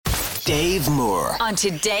Dave Moore on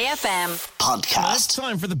Today FM It's podcast.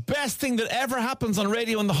 time for the best thing that ever happens on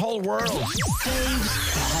radio in the whole world.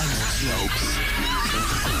 Dave's bad jokes.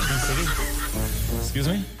 Excuse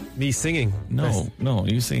me? Me singing. No,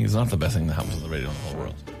 you singing is not the best thing that happens on the radio in the whole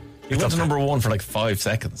world. It went to number one for like 5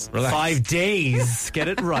 seconds. Relax. 5 days. Get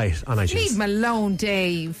it right on iTunes. Leave him alone,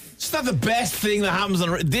 Dave. It's not the best thing that happens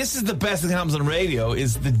on this is the best thing that happens on radio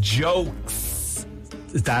is the jokes.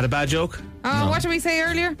 Is that a bad joke? Oh, what did we say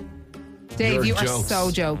earlier? Dave, You're you are jokes. so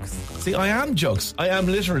jokes. See, I am jokes. I am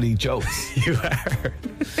literally jokes. You are.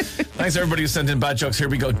 Thanks everybody who sent in bad jokes. Here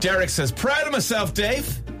we go. Derek says, proud of myself, Dave.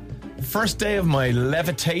 First day of my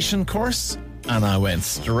levitation course, and I went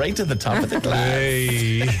straight to the top of the class.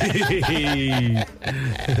 Hey.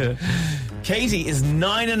 Katie is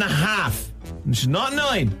 9.5. She's not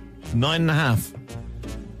 9.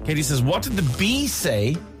 9.5. Katie says, what did the bee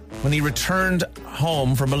say when he returned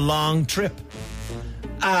home from a long trip?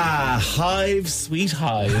 Ah, hive, sweet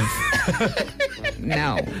hive.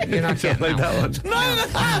 No, you're not getting Like that. that one.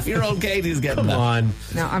 9.5-year-old Katie's getting Come that. on.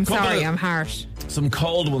 No, I'm Couple sorry, of- I'm harsh. Some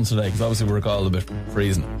cold ones today, because obviously we're all a bit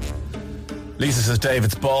freezing. Lisa says, Dave,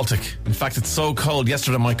 it's Baltic. In fact, it's so cold.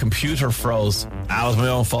 Yesterday my computer froze. That was my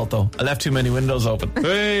own fault, though. I left too many windows open.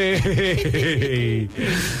 Hey.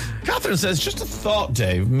 Catherine says, just a thought,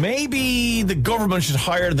 Dave. Maybe the government should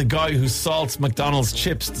hire the guy who salts McDonald's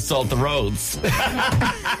chips to salt the roads. They're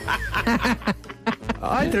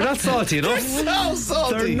not salty enough. So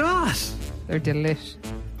salty. They're not. They're delish.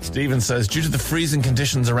 Stephen says, due to the freezing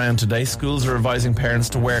conditions around today, schools are advising parents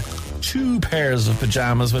to wear 2 pairs of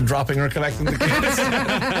pajamas when dropping or collecting the kids.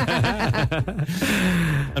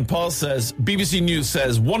 And Paul says, BBC News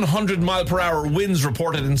says 100-mile-per-hour winds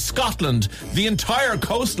reported in Scotland. The entire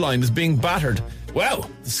coastline is being battered. Well,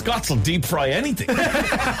 the Scots will deep fry anything. Oh,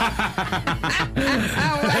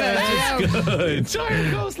 what a joke. The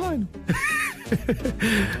entire coastline.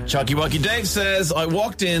 Chalky Walkie Dave says, I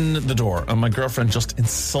walked in the door and my girlfriend just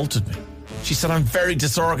insulted me. She said I'm very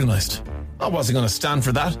disorganized. I wasn't going to stand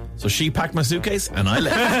for that, so she packed my suitcase and I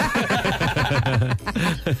left.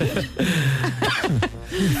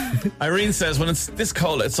 Irene says, when it's this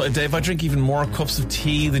cold outside, Dave, I drink even more cups of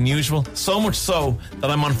tea than usual. So much so that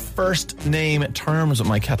I'm on first name terms with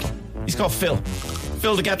my kettle. He's called Phil.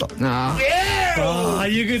 Phil the kettle. No, Oh,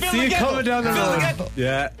 you could see it coming down the road.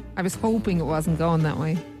 Yeah. I was hoping it wasn't going that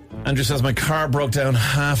way. Andrew says, my car broke down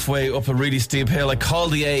halfway up a really steep hill. I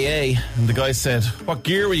called the AA and the guy said, what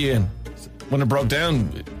gear were you in? When it broke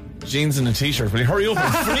down, jeans and a t-shirt. Will you hurry up?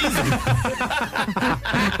 It's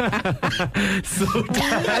freezing. So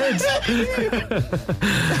dead.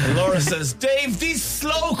 And Laura says, Dave, these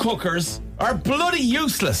slow cookers are bloody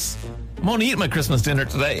useless. I'm only eating my Christmas dinner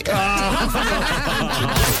today.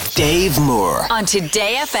 Dave Moore on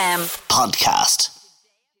Today FM. podcast.